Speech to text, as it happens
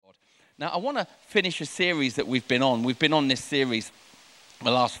Now, I want to finish a series that we've been on. We've been on this series the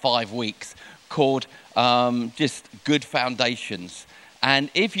last 5 weeks called just Good Foundations.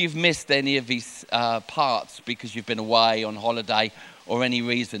 And if you've missed any of these parts because you've been away on holiday or any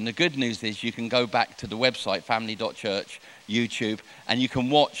reason, the good news is you can go back to the website, family.church, YouTube, and you can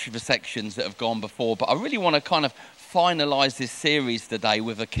watch the sections that have gone before. But I really want to kind of finalize this series today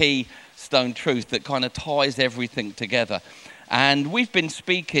with a keystone truth that kind of ties everything together. And we've been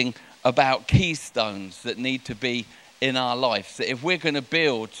speaking about keystones that need to be in our lives. That if we're going to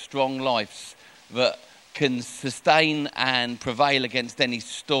build strong lives that can sustain and prevail against any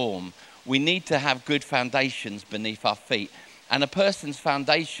storm, we need to have good foundations beneath our feet. And a person's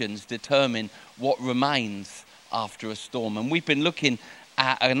foundations determine what remains after a storm. And we've been looking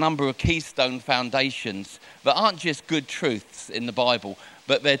at a number of keystone foundations that aren't just good truths in the Bible,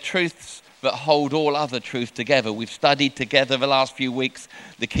 but they're truths that hold all other truth together. We've studied together the last few weeks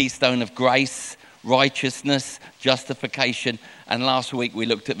the keystone of grace, righteousness, justification, and last week we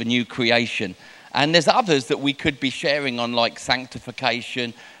looked at the new creation. And there's others that we could be sharing on, like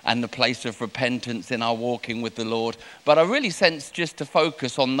sanctification and the place of repentance in our walking with the Lord. But I really sense just to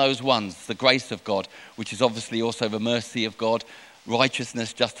focus on those ones, the grace of God, which is obviously also the mercy of God,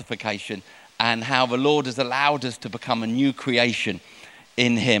 righteousness, justification, and how the Lord has allowed us to become a new creation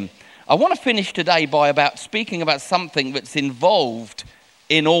in Him. I want to finish today by speaking about something that's involved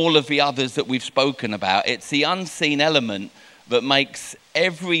in all of the others that we've spoken about. It's the unseen element that makes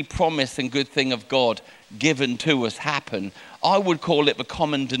every promise and good thing of God given to us happen. I would call it the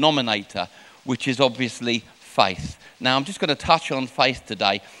common denominator, which is obviously faith. Now, I'm just going to touch on faith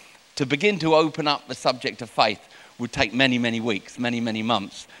today. To begin to open up the subject of faith would take many, many weeks, many, many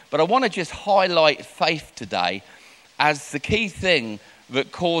months. But I want to just highlight faith today as the key thing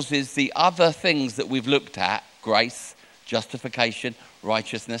that causes the other things that we've looked at, grace, justification,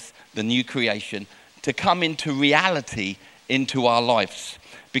 righteousness, the new creation, to come into reality into our lives,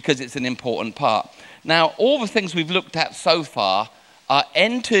 because it's an important part. Now, all the things we've looked at so far are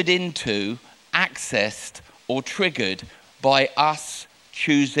entered into, accessed, or triggered by us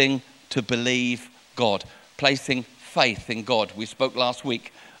choosing to believe God, placing faith in God. We spoke last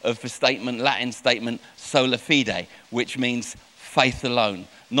week of the Latin statement, sola fide, which means faith alone.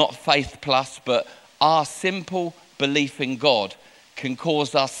 Not faith plus, but our simple belief in God can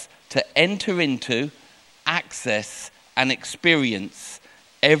cause us to enter into, access, and experience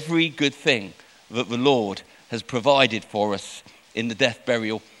every good thing that the Lord has provided for us in the death,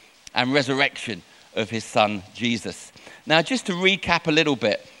 burial, and resurrection of His Son, Jesus. Now, just to recap a little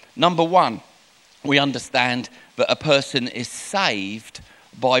bit, number one, we understand that a person is saved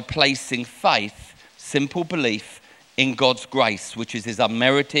by placing faith, simple belief, in God's grace, which is His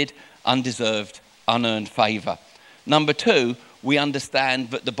unmerited, undeserved, unearned favor. Number two, we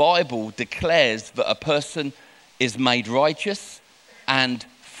understand that the Bible declares that a person is made righteous and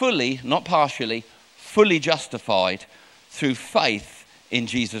fully, not partially, fully justified through faith in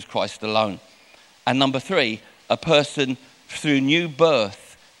Jesus Christ alone. And number three, a person through new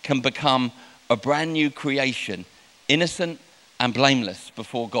birth can become a brand new creation, innocent and blameless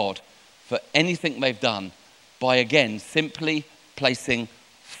before God for anything they've done, by again simply placing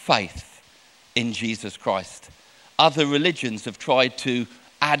faith in Jesus Christ. Other religions have tried to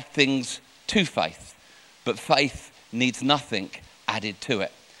add things to faith, but faith needs nothing added to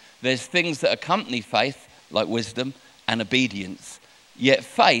it. There's things that accompany faith, like wisdom and obedience, yet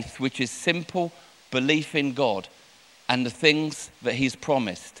faith, which is simple belief in God and the things that He's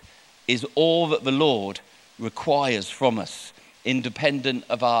promised, is all that the Lord requires from us, independent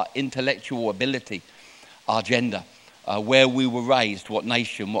of our intellectual ability, our gender, where we were raised, what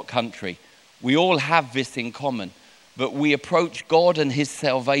nation, what country. We all have this in common, but we approach God and His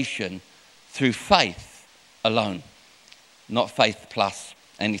salvation through faith alone, not faith plus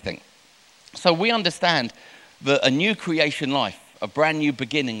anything. So we understand that a new creation life, a brand new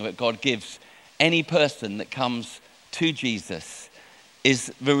beginning that God gives any person that comes to Jesus,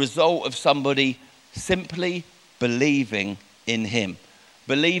 is the result of somebody simply believing in Him,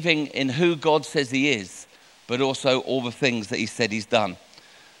 believing in who God says He is, but also all the things that He said He's done.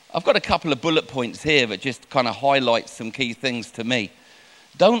 I've got a couple of bullet points here that just kind of highlight some key things to me.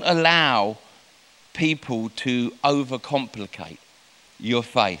 Don't allow people to overcomplicate your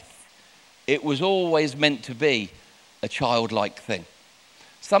faith. It was always meant to be a childlike thing.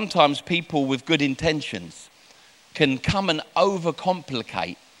 Sometimes people with good intentions can come and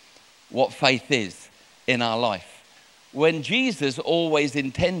overcomplicate what faith is in our life, when Jesus always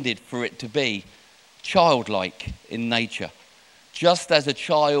intended for it to be childlike in nature. Just as a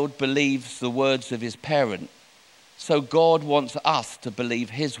child believes the words of his parent, So God wants us to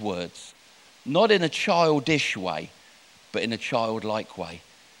believe his words, not in a childish way, but in a childlike way.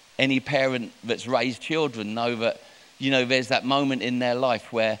 Any parent that's raised children know that, there's that moment in their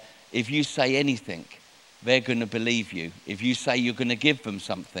life where if you say anything, they're going to believe you. If you say you're going to give them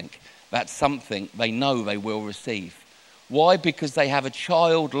something, that's something they know they will receive. Why? Because they have a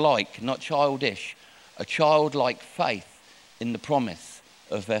childlike, not childish, a childlike faith in the promise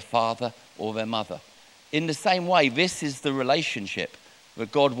of their father or their mother. In the same way, this is the relationship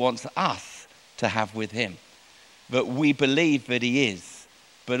that God wants us to have with him. That we believe that he is,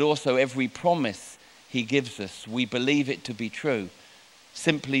 but also every promise he gives us, we believe it to be true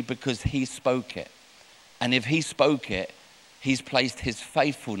simply because he spoke it. And if he spoke it, he's placed his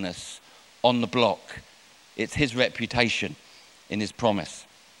faithfulness on the block. It's his reputation in his promise.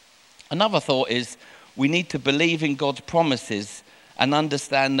 Another thought is we need to believe in God's promises and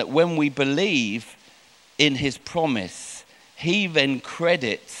understand that when we believe in his promise, he then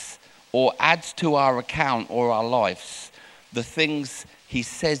credits or adds to our account or our lives the things he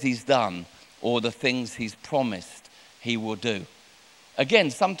says he's done or the things he's promised he will do.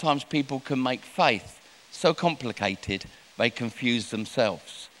 Again, sometimes people can make faith so complicated they confuse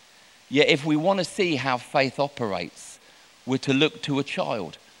themselves. Yet if we want to see how faith operates, we're to look to a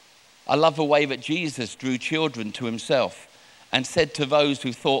child. I love the way that Jesus drew children to himself and said to those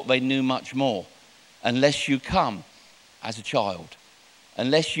who thought they knew much more, unless you come as a child,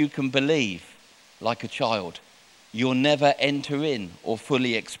 unless you can believe like a child, you'll never enter in or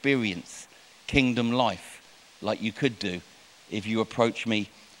fully experience kingdom life like you could do if you approach me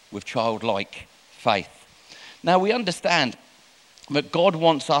with childlike faith. Now we understand that God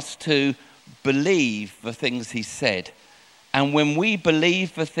wants us to believe the things he said. And when we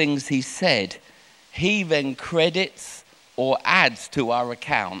believe the things he said, he then credits or adds to our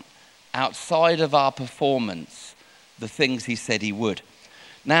account outside of our performance the things he said he would.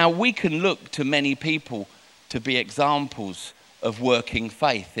 Now we can look to many people to be examples of working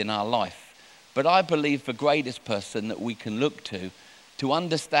faith in our life. But I believe the greatest person that we can look to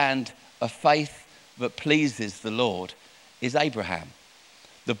understand a faith that pleases the Lord, is Abraham.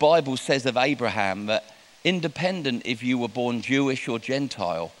 The Bible says of Abraham that independent if you were born Jewish or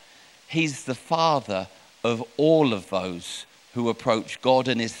Gentile, he's the father of all of those who approach God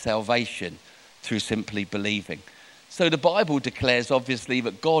and his salvation through simply believing. So the Bible declares obviously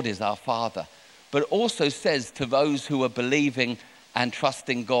that God is our father, but also says to those who are believing and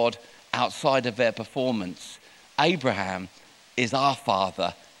trusting God outside of their performance, Abraham is our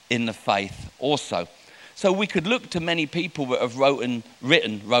father in the faith also. So we could look to many people that have written,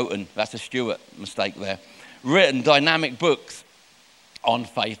 that's a Stuart mistake there, written dynamic books on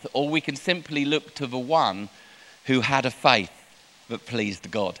faith, or we can simply look to the one who had a faith that pleased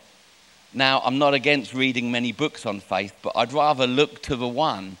God. Now, I'm not against reading many books on faith, but I'd rather look to the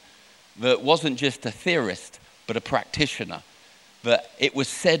one that wasn't just a theorist, but a practitioner, that it was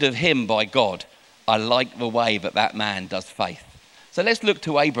said of him by God, I like the way that man does faith. So let's look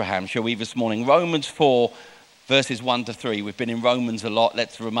to Abraham, shall we, this morning? Romans 4, verses 1 to 3. We've been in Romans a lot.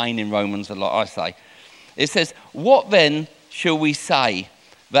 Let's remain in Romans a lot, I say. It says, what then shall we say?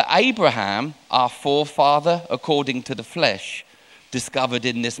 That Abraham, our forefather, according to the flesh, discovered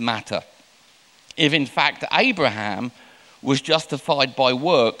in this matter. If in fact Abraham was justified by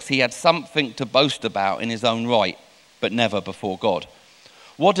works, he had something to boast about in his own right, but never before God.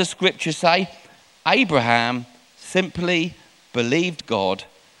 What does Scripture say? Abraham simply believed God,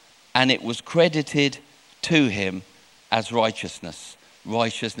 and it was credited to him as righteousness.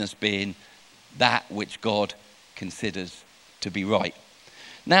 Righteousness being that which God considers to be right.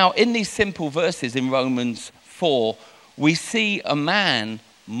 Now, in these simple verses in Romans 4, we see a man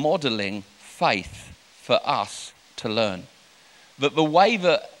modeling faith for us to learn. That the way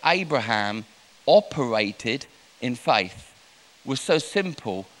that Abraham operated in faith was so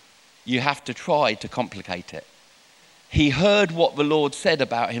simple, you have to try to complicate it. He heard what the Lord said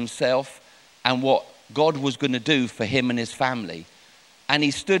about himself and what God was going to do for him and his family. And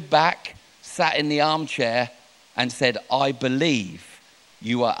he stood back, sat in the armchair and said, I believe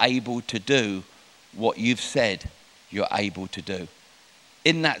you are able to do what you've said you're able to do.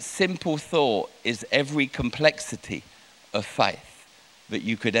 In that simple thought is every complexity of faith that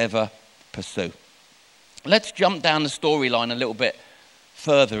you could ever pursue. Let's jump down the storyline a little bit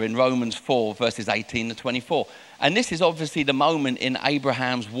further in Romans 4, verses 18 to 24. And this is obviously the moment in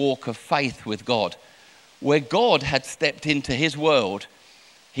Abraham's walk of faith with God, where God had stepped into his world.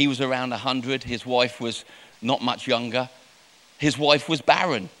 He was around 100. His wife was not much younger. His wife was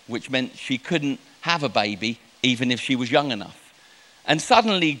barren, which meant she couldn't have a baby even if she was young enough. And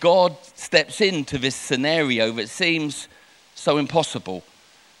suddenly God steps into this scenario that seems so impossible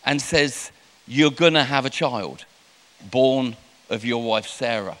and says, you're going to have a child born of your wife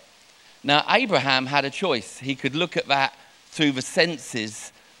Sarah. Now, Abraham had a choice. He could look at that through the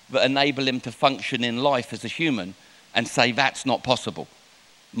senses that enable him to function in life as a human and say, that's not possible.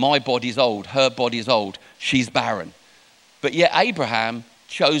 My body's old, her body's old, she's barren. But yet Abraham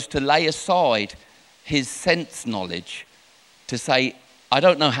chose to lay aside his sense knowledge to say, I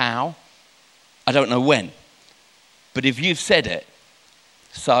don't know how, I don't know when, but if you've said it,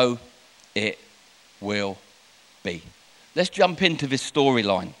 so it will be. Let's jump into this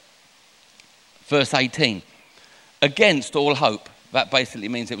storyline. Verse 18. Against all hope. That basically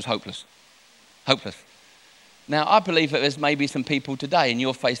means it was hopeless. Hopeless. Now, I believe that there's maybe some people today and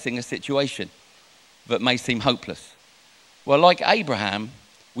you're facing a situation that may seem hopeless. Well, like Abraham,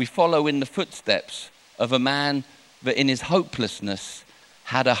 we follow in the footsteps of a man that in his hopelessness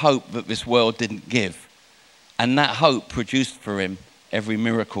had a hope that this world didn't give. And that hope produced for him every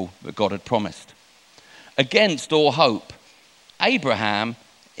miracle that God had promised. Against all hope, Abraham,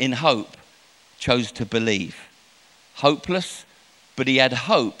 in hope, chose to believe. Hopeless, but he had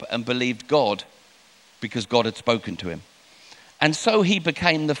hope and believed God because God had spoken to him. And so he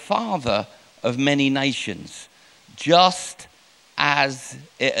became the father of many nations, just as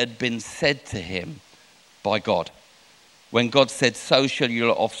it had been said to him by God. When God said, so shall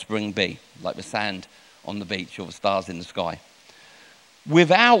your offspring be, like the sand on the beach or the stars in the sky.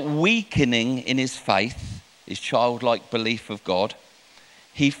 Without weakening in his faith, his childlike belief of God,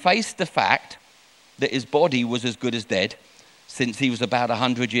 he faced the fact that his body was as good as dead, since he was about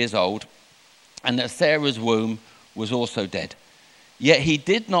 100 years old, and that Sarah's womb was also dead. Yet he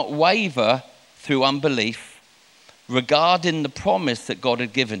did not waver through unbelief regarding the promise that God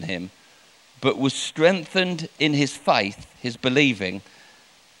had given him, but was strengthened in his faith, his believing,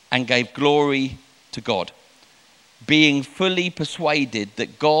 and gave glory to God, being fully persuaded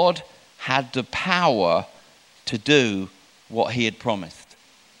that God had the power to do what he had promised.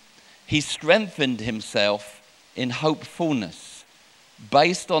 He strengthened himself in hopefulness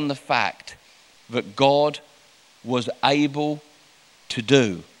based on the fact that God was able to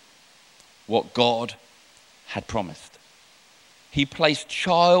do what God had promised. He placed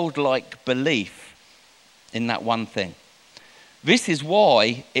childlike belief in that one thing. This is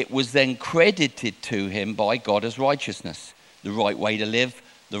why it was then credited to him by God as righteousness, the right way to live,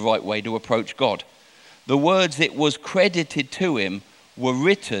 the right way to approach God. The words "it was credited to him" were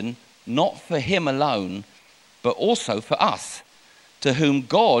written not for him alone, but also for us, to whom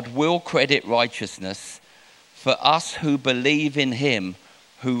God will credit righteousness, for us who believe in him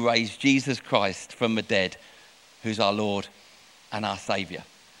who raised Jesus Christ from the dead, who's our Lord and our Savior.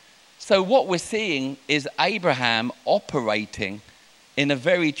 So what we're seeing is Abraham operating in a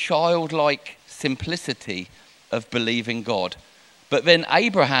very childlike simplicity of believing God. But then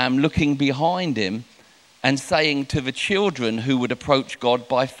Abraham looking behind him and saying to the children who would approach God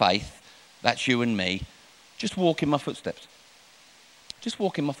by faith, that's you and me, just walk in my footsteps. Just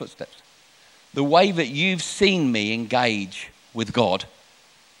walk in my footsteps. The way that you've seen me engage with God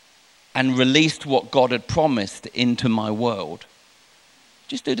and released what God had promised into my world,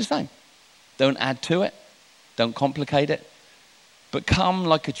 just do the same. Don't add to it. Don't complicate it. But come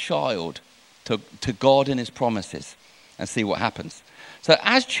like a child to God and his promises and see what happens. So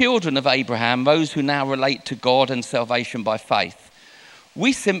as children of Abraham, those who now relate to God and salvation by faith,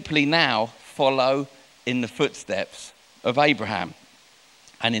 we simply now follow in the footsteps of Abraham.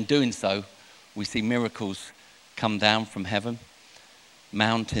 And in doing so, we see miracles come down from heaven,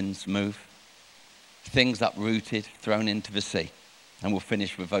 mountains move, things uprooted, thrown into the sea. And we'll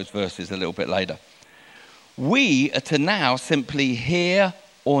finish with those verses a little bit later. We are to now simply hear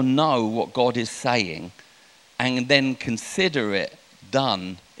or know what God is saying and then consider it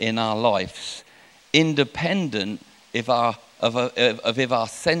done in our lives, independent if our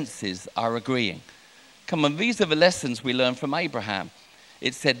senses are agreeing. Come on, these are the lessons we learn from Abraham.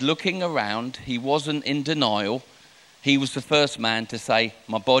 It said looking around, he wasn't in denial. He was the first man to say,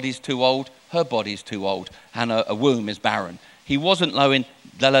 my body's too old, her body's too old, and a womb is barren. He wasn't lowing,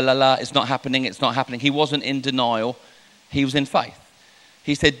 la la la la, it's not happening, it's not happening. He wasn't in denial, he was in faith.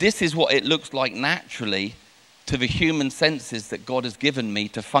 He said, this is what it looks like naturally to the human senses that God has given me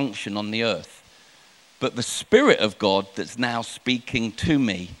to function on the earth. But the Spirit of God that's now speaking to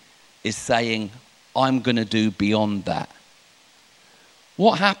me is saying, I'm going to do beyond that.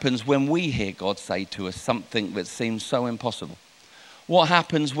 What happens when we hear God say to us something that seems so impossible? What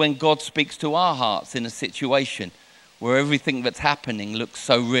happens when God speaks to our hearts in a situation where everything that's happening looks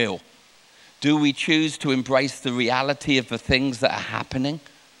so real? Do we choose to embrace the reality of the things that are happening?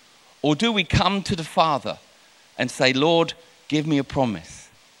 Or do we come to the Father and say, Lord, give me a promise.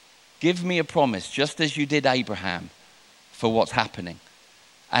 Give me a promise, just as you did Abraham, for what's happening.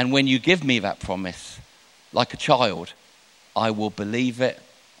 And when you give me that promise, like a child, I will believe it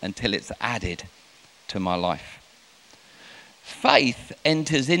until it's added to my life. Faith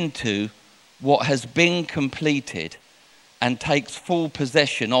enters into what has been completed and takes full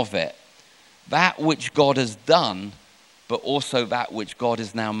possession of it. That which God has done, but also that which God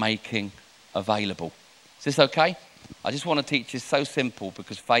is now making available. Is this okay? I just want to teach you so simple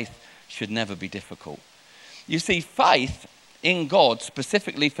because faith should never be difficult. You see, faith in God,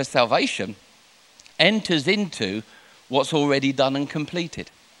 specifically for salvation, enters into what's already done and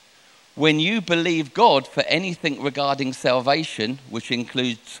completed. When you believe God for anything regarding salvation, which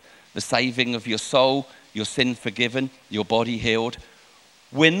includes the saving of your soul, your sin forgiven, your body healed,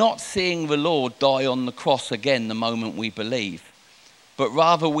 we're not seeing the Lord die on the cross again the moment we believe, but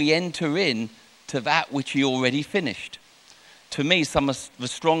rather we enter in to that which he already finished. To me, some of the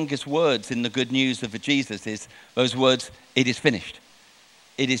strongest words in the good news of Jesus is those words, it is finished.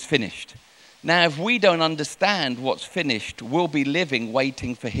 It is finished. Now, if we don't understand what's finished, we'll be living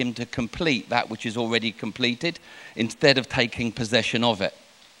waiting for him to complete that which is already completed instead of taking possession of it.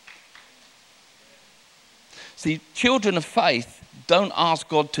 See, children of faith don't ask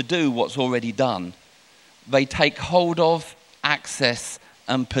God to do what's already done. They take hold of, access,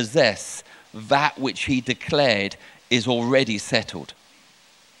 and possess that which he declared is already settled.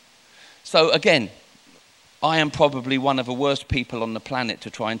 So again, I am probably one of the worst people on the planet to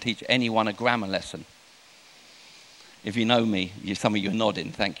try and teach anyone a grammar lesson. If you know me, some of you are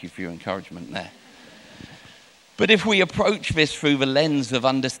nodding. Thank you for your encouragement there. But if we approach this through the lens of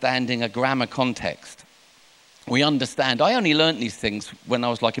understanding a grammar context, we understand. I only learnt these things when I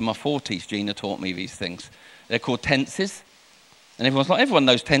was like in my 40s. Gina taught me these things. They're called tenses. And everyone's like, everyone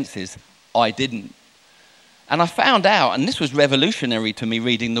knows tenses. I didn't. And I found out, and this was revolutionary to me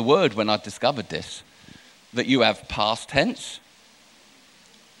reading the word when I discovered this, that you have past tense.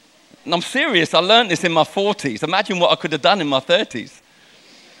 And I'm serious, I learned this in my 40s. Imagine what I could have done in my 30s.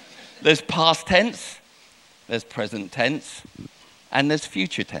 There's past tense, there's present tense, and there's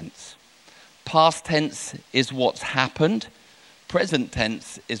future tense. Past tense is what's happened. Present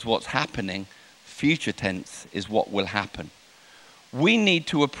tense is what's happening. Future tense is what will happen. We need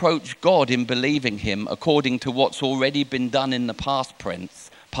to approach God in believing him according to what's already been done in the past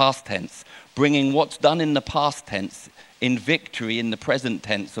tense, bringing what's done in the past tense in victory in the present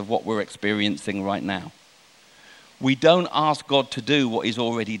tense of what we're experiencing right now. We don't ask God to do what he's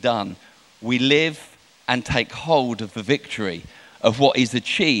already done. We live and take hold of the victory of what is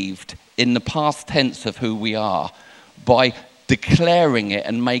achieved in the past tense of who we are by declaring it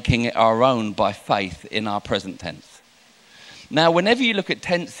and making it our own by faith in our present tense. Now, whenever you look at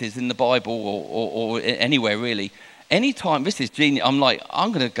tenses in the Bible or anywhere really, anytime, this is genius, I'm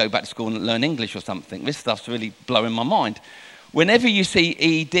going to go back to school and learn English or something. This stuff's really blowing my mind. Whenever you see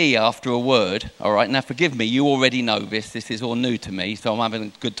ED after a word, all right, now forgive me, you already know this is all new to me, so I'm having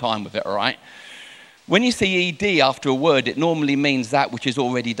a good time with it, all right? When you see ED after a word, it normally means that which is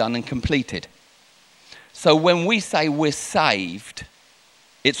already done and completed. So when we say we're saved,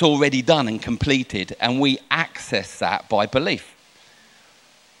 it's already done and completed, and we access that by belief.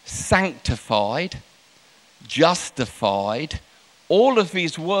 Sanctified, justified, all of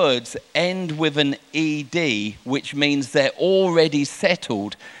these words end with an ED, which means they're already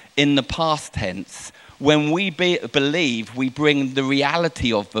settled in the past tense. When we believe, we bring the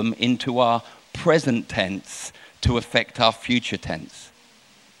reality of them into our present tense to affect our future tense.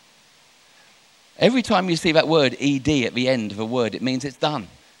 Every time you see that word ED at the end of a word, it means it's done.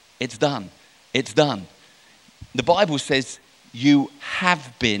 It's done. It's done. The Bible says you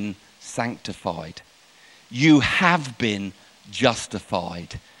have been sanctified. You have been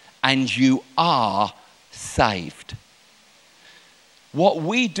justified. And you are saved. What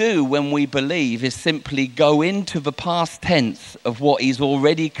we do when we believe is simply go into the past tense of what he's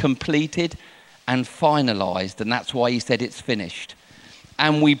already completed and finalized, and that's why he said it's finished.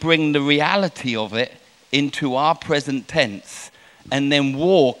 And we bring the reality of it into our present tense and then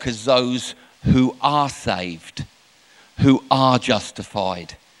walk as those who are saved, who are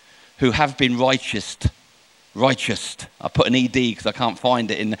justified, who have been righteous. I put an ED because I can't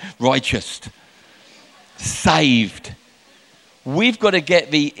find it in righteous. Saved. We've got to get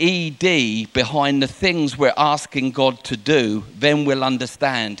the ED behind the things we're asking God to do, then we'll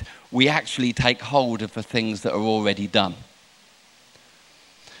understand we actually take hold of the things that are already done.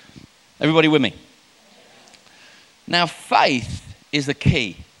 Everybody with me? Now, faith is a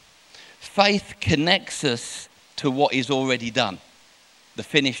key. Faith connects us to what is already done, the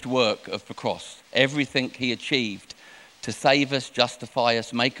finished work of the cross, everything he achieved to save us, justify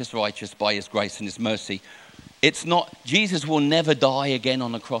us, make us righteous by his grace and his mercy. It's not, Jesus will never die again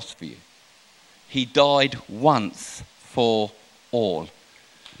on the cross for you. He died once for all.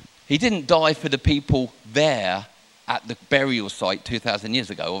 He didn't die for the people there at the burial site 2,000 years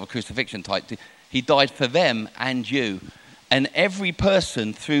ago, or the crucifixion site. He died for them and you. And every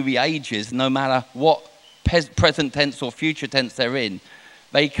person through the ages, no matter what present tense or future tense they're in,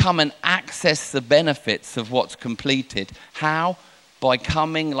 they come and access the benefits of what's completed. How? By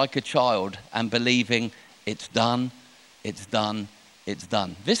coming like a child and believing it's done, it's done, it's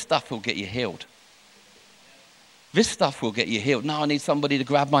done. This stuff will get you healed. This stuff will get you healed. No, I need somebody to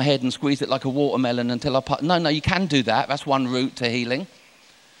grab my head and squeeze it like a watermelon until I... No, you can do that. That's one route to healing.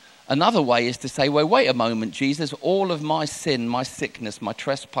 Another way is to say, well, wait a moment, Jesus, all of my sin, my sickness, my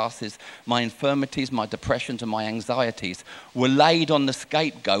trespasses, my infirmities, my depressions and my anxieties were laid on the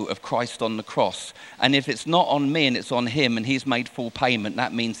scapegoat of Christ on the cross. And if it's not on me and it's on him and he's made full payment,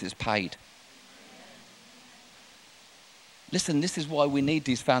 that means it's paid. Listen, this is why we need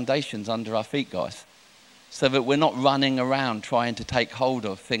these foundations under our feet, guys, so that we're not running around trying to take hold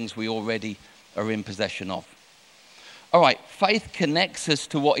of things we already are in possession of. All right, faith connects us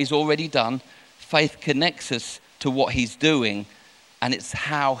to what he's already done. Faith connects us to what he's doing, and it's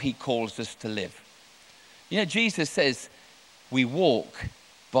how he calls us to live. You know, Jesus says we walk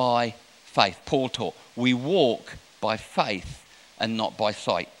by faith. Paul taught, we walk by faith and not by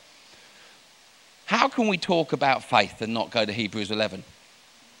sight. How can we talk about faith and not go to Hebrews 11,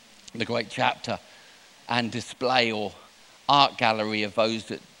 the great chapter and display or art gallery of those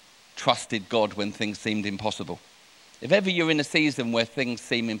that trusted God when things seemed impossible? If ever you're in a season where things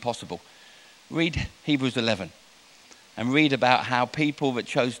seem impossible, read Hebrews 11 and read about how people that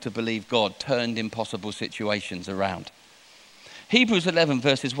chose to believe God turned impossible situations around. Hebrews 11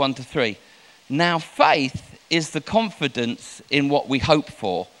 verses 1 to 3. Now faith is the confidence in what we hope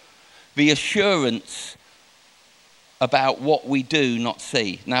for, the assurance about what we do not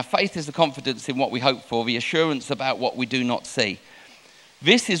see. Now faith is the confidence in what we hope for, the assurance about what we do not see.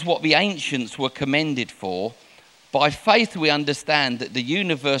 This is what the ancients were commended for. By faith we understand that the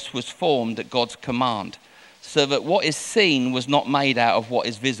universe was formed at God's command, so that what is seen was not made out of what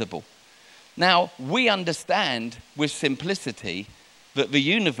is visible. Now, we understand with simplicity that the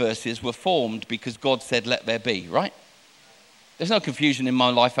universes were formed because God said, let there be, right? There's no confusion in my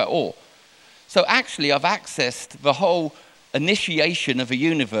life at all. So actually, I've accessed the whole initiation of a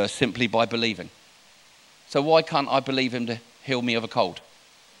universe simply by believing. So why can't I believe him to heal me of a cold?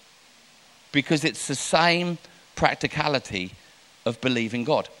 Because it's the same practicality of believing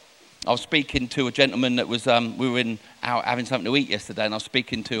God. I was speaking to a gentleman that was, we were out having something to eat yesterday, and I was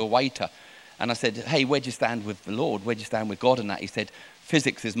speaking to a waiter, and I said, hey, where'd you stand with the Lord? Where'd you stand with God and that? He said,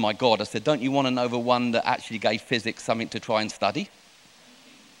 physics is my God. I said, don't you want to know the one that actually gave physics something to try and study?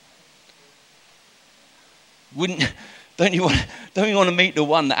 Don't you want to meet the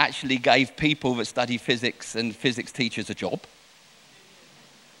one that actually gave people that study physics and physics teachers a job?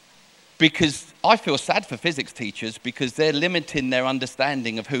 Because I feel sad for physics teachers because they're limiting their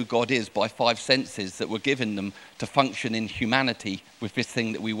understanding of who God is by 5 senses that were given them to function in humanity with this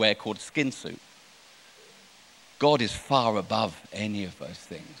thing that we wear called skin suit. God is far above any of those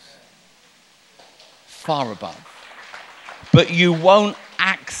things. Far above. But you won't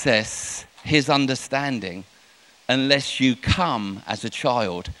access his understanding unless you come as a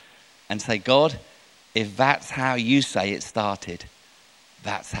child and say, God, if that's how you say it started,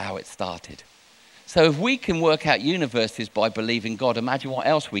 that's how it started. So if we can work out universes by believing God, imagine what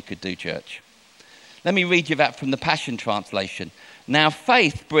else we could do, church. Let me read you that from the Passion Translation. Now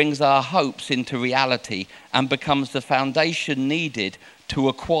faith brings our hopes into reality and becomes the foundation needed to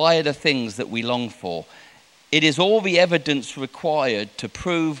acquire the things that we long for. It is all the evidence required to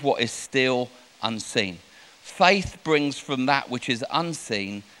prove what is still unseen. Faith brings from that which is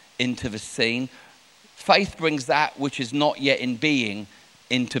unseen into the seen. Faith brings that which is not yet in being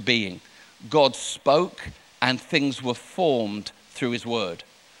into being. God spoke and things were formed through his word.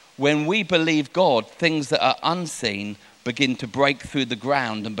 When we believe God, things that are unseen begin to break through the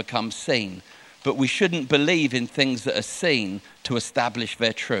ground and become seen. But we shouldn't believe in things that are seen to establish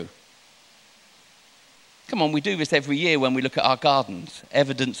their true. Come on, we do this every year when we look at our gardens.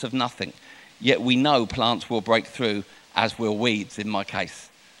 Evidence of nothing. Yet we know plants will break through, as will weeds in my case.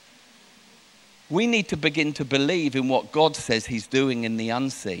 We need to begin to believe in what God says he's doing in the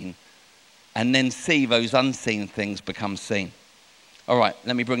unseen and then see those unseen things become seen. All right,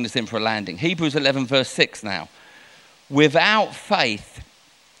 let me bring this in for a landing. Hebrews 11 verse 6 now. Without faith,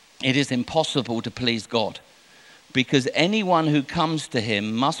 it is impossible to please God, because anyone who comes to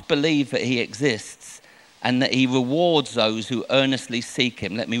him must believe that he exists and that he rewards those who earnestly seek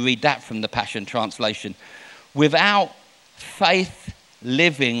him. Let me read that from the Passion Translation. Without faith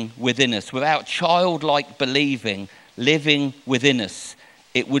living within us, without childlike believing living within us,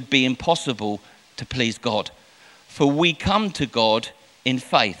 it would be impossible to please God. For we come to God in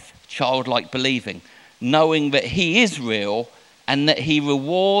faith, childlike believing, knowing that he is real and that he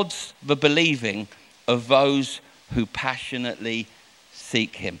rewards the believing of those who passionately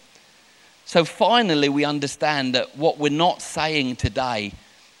seek him. So finally, we understand that what we're not saying today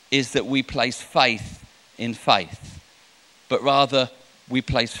is that we place faith in faith, but rather we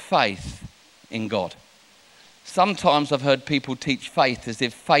place faith in God. Sometimes I've heard people teach faith as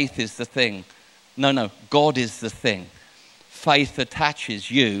if faith is the thing. No, God is the thing. Faith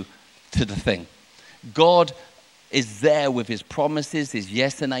attaches you to the thing. God is there with his promises, his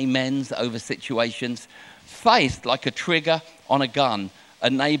yes and amens over situations. Faith, like a trigger on a gun,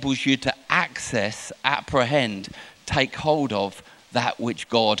 enables you to access, apprehend, take hold of that which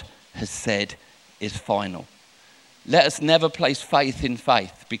God has said is final. Let us never place faith in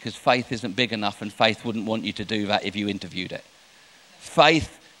faith, because faith isn't big enough and faith wouldn't want you to do that if you interviewed it.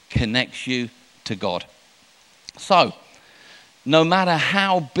 Faith connects you to God. So, no matter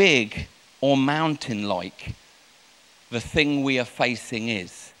how big or mountain-like the thing we are facing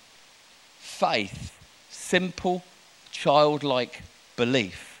is, faith, simple, childlike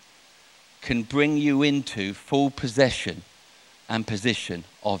belief, can bring you into full possession and position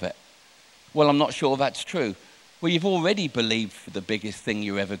of it. Well, I'm not sure that's true. Well, you've already believed for the biggest thing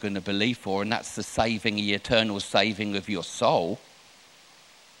you're ever going to believe for, and that's the eternal saving of your soul.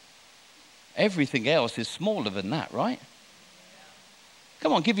 Everything else is smaller than that, right?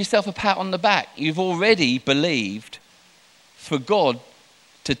 Come on, give yourself a pat on the back. You've already believed for God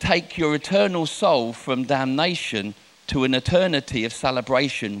to take your eternal soul from damnation to an eternity of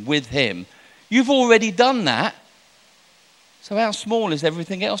celebration with him. You've already done that. So how small is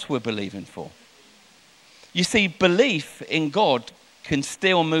everything else we're believing for? You see, belief in God can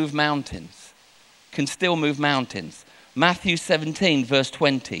still move mountains. Matthew 17, verse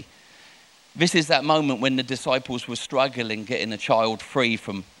 20. This is that moment when the disciples were struggling getting a child free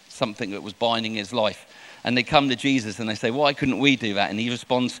from something that was binding his life. And they come to Jesus and they say, why couldn't we do that? And he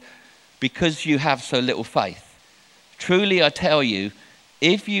responds, because you have so little faith. Truly I tell you,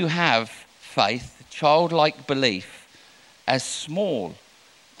 if you have faith, childlike belief, as small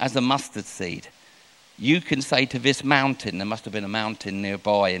as a mustard seed, you can say to this mountain, there must have been a mountain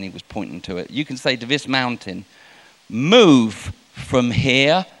nearby and he was pointing to it. You can say to this mountain, move from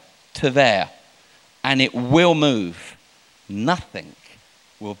here to there, and it will move. Nothing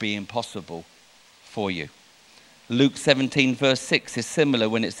will be impossible for you. Luke 17 verse 6 is similar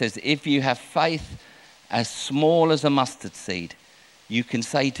when it says, if you have faith as small as a mustard seed, you can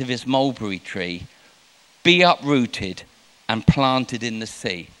say to this mulberry tree, be uprooted and planted in the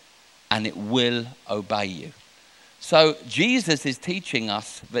sea, and it will obey you. So Jesus is teaching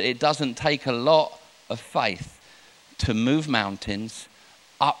us that it doesn't take a lot of faith to move mountains,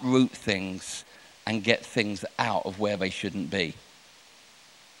 uproot things, and get things out of where they shouldn't be.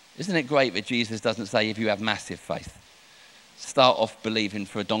 Isn't it great that Jesus doesn't say if you have massive faith, start off believing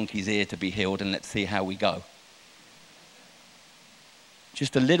for a donkey's ear to be healed and let's see how we go.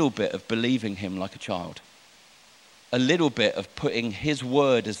 Just a little bit of believing him like a child. A little bit of putting his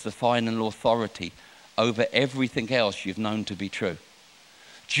word as the final authority over everything else you've known to be true.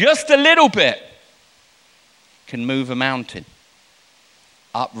 Just a little bit can move a mountain,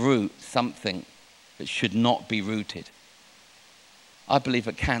 uproot something that should not be rooted. I believe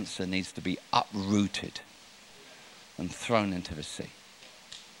that cancer needs to be uprooted and thrown into the sea.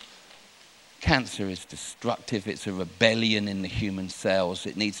 Cancer is destructive. It's a rebellion in the human cells.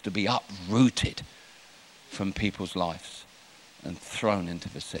 It needs to be uprooted from people's lives and thrown into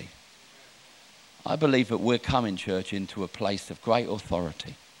the sea. I believe that we're coming, church, into a place of great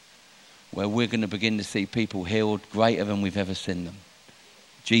authority where we're going to begin to see people healed greater than we've ever seen them.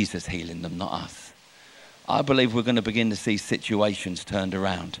 Jesus healing them, not us. I believe we're going to begin to see situations turned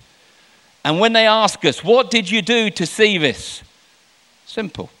around. And when they ask us, what did you do to see this?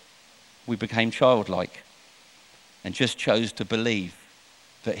 Simple. We became childlike and just chose to believe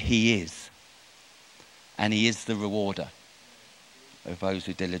that he is. And he is the rewarder of those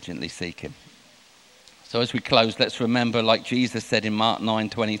who diligently seek him. So as we close, let's remember, like Jesus said in Mark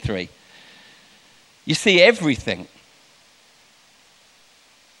 9:23, you see, everything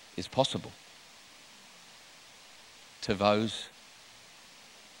is possible to those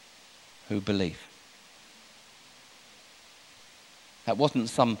who believe. That wasn't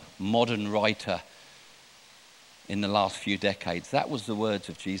some modern writer in the last few decades. That was the words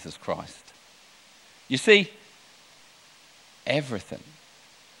of Jesus Christ. You see, everything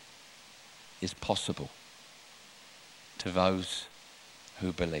is possible to those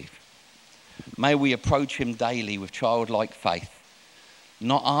who believe. May we approach him daily with childlike faith,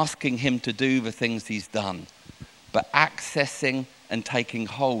 not asking him to do the things he's done, but accessing and taking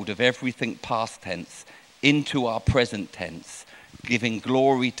hold of everything past tense into our present tense, giving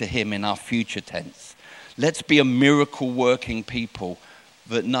glory to him in our future tense. Let's be a miracle working people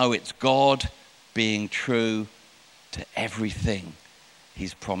that know it's God being true to everything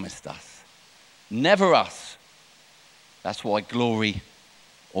he's promised us. Never us. That's why glory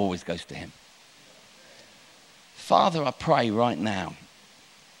always goes to him. Father, I pray right now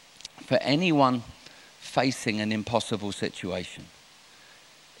for anyone facing an impossible situation.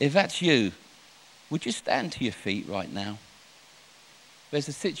 If that's you, would you stand to your feet right now? There's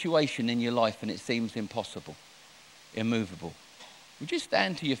a situation in your life and it seems impossible, immovable. Would you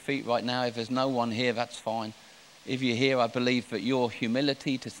stand to your feet right now? If there's no one here, that's fine. If you're here, I believe that your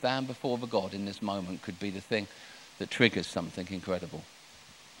humility to stand before the God in this moment could be the thing that triggers something incredible.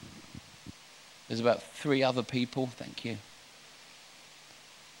 There's about 3 other people. Thank you.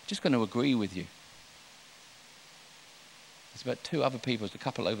 Just going to agree with you. There's about 2 other people. There's a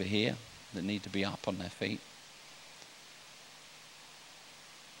couple over here that need to be up on their feet.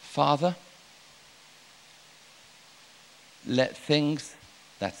 Father, let things,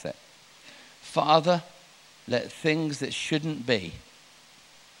 that's it. Father, let things that shouldn't be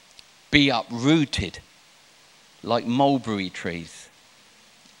uprooted like mulberry trees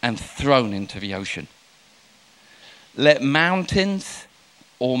and thrown into the ocean. Let mountains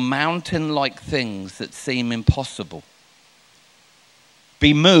or mountain-like things that seem impossible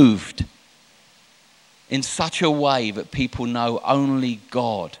be moved in such a way that people know only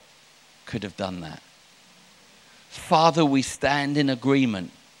God could have done that. Father, we stand in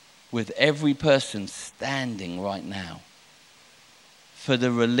agreement with every person standing right now for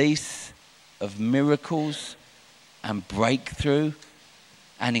the release of miracles and breakthrough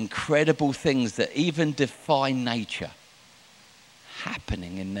and incredible things that even defy nature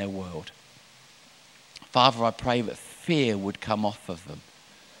happening in their world. Father, I pray that fear would come off of them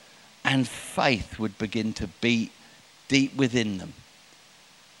and faith would begin to beat deep within them.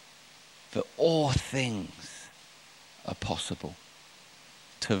 For all things are possible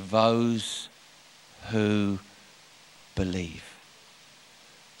to those who believe.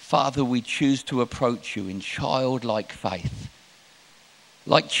 Father, we choose to approach you in childlike faith.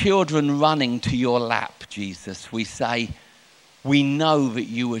 Like children running to your lap, Jesus, we say, we know that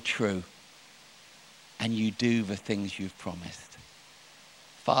you are true and you do the things you've promised.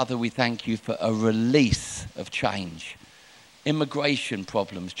 Father, we thank you for a release of change. Immigration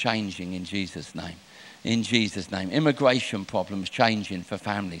problems changing in Jesus' name. In Jesus' name. Immigration problems changing for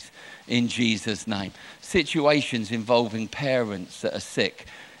families. In Jesus' name. Situations involving parents that are sick.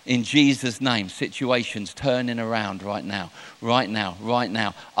 In Jesus' name, situations turning around right now, right now, right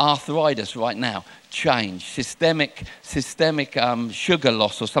now. Arthritis right now, change. Systemic sugar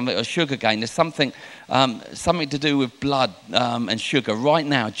loss or something, or sugar gain. There's something to do with blood and sugar right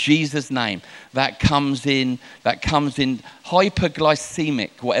now. Jesus' name, that comes in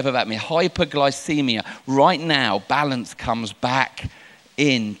hyperglycemic, whatever that means. Hyperglycemia right now. Balance comes back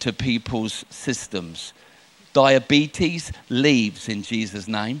into people's systems. Diabetes leaves in Jesus'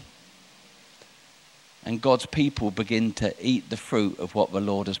 name. And God's people begin to eat the fruit of what the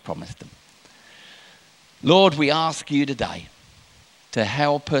Lord has promised them. Lord, we ask you today to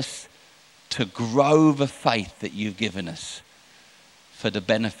help us to grow the faith that you've given us for the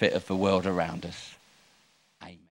benefit of the world around us.